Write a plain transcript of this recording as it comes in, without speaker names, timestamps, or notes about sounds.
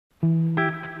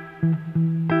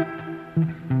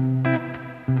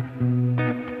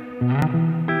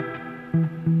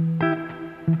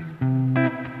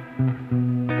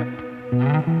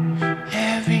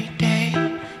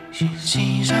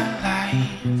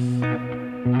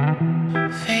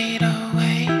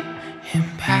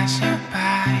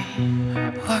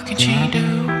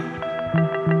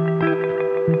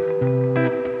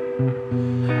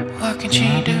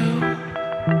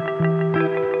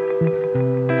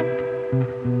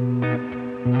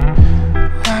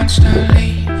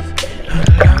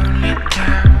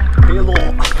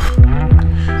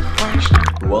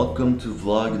Welcome to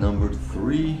vlog number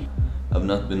 3. I've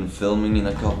not been filming in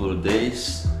a couple of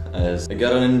days as I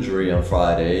got an injury on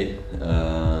Friday.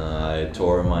 I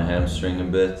tore my hamstring a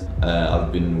bit.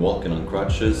 I've been walking on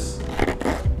crutches.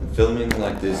 Filming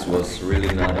like this was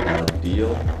really not a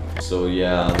deal. So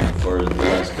yeah, for the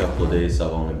last couple of days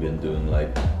I've only been doing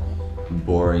like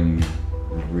boring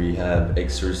rehab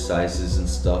exercises and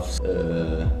stuff.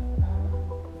 And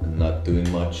not doing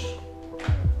much.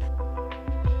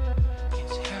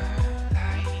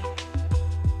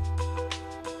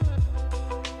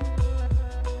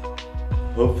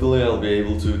 Hopefully I'll be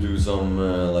able to do some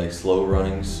like slow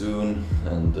running soon,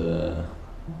 and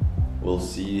we'll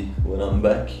see when I'm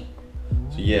back.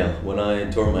 So yeah, when I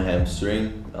tore my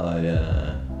hamstring,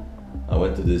 I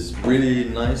went to this really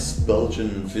nice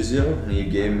Belgian physio, and he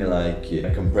gave me like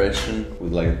a compression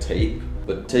with like a tape,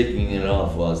 but taking it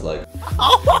off was like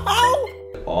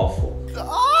awful.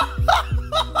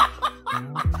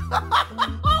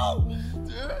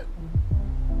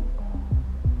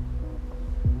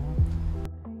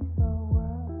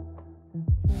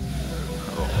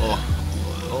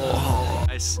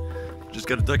 Guys, just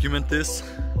gotta document this.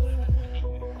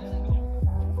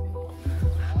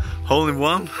 Hole in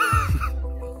one.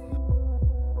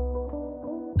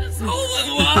 Hole in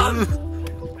one!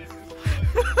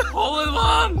 Hole in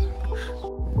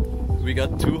one! We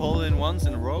got 2 hole-in-ones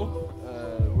in a row.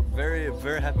 We're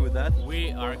very happy with that.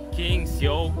 We are kings,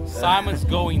 yo. Simon's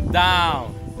going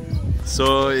down.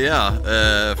 So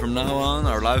yeah, from now on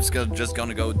our lives just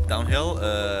gonna go downhill.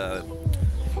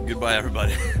 Goodbye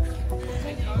everybody.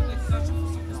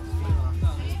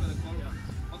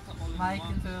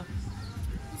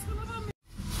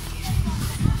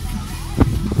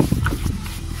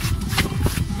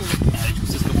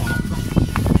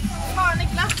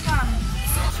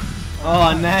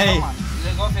 Åh nej!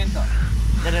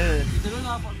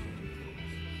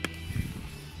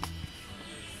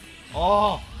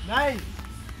 Åh nej!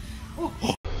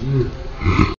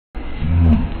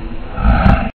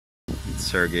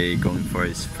 Sergey going for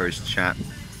his first shot.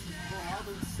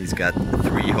 He's got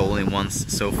 3 hole-in-ones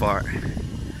so far.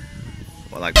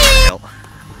 Well, like what the hell?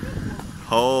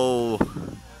 Oh!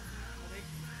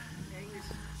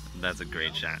 That's a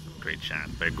great shot,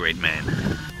 but a great man.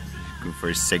 Go for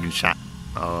his second shot.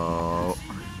 Oh!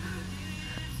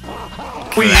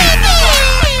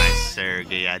 Nice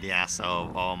Sergey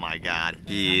Adiasov. Oh my god.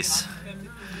 He is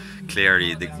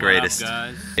clearly the greatest.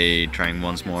 Hey, trying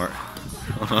once more.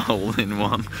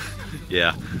 Hole-in-one.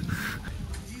 Yeah.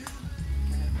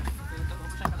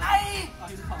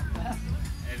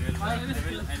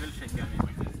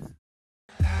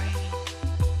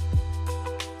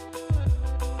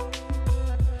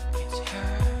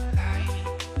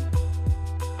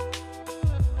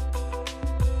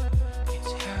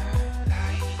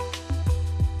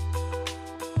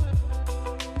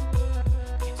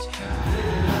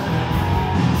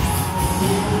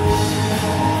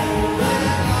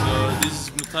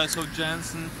 Mathias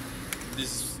Johansen,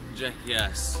 this is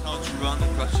Jackass. How'd you run the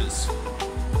crutches?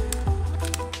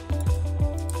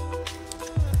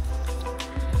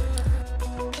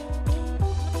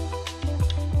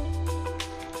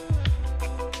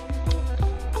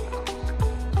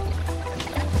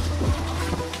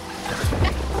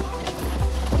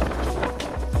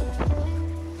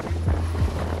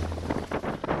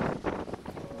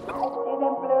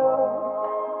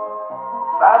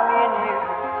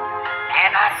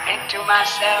 And I think to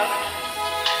myself,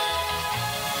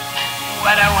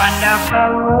 what a wonderful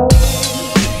world.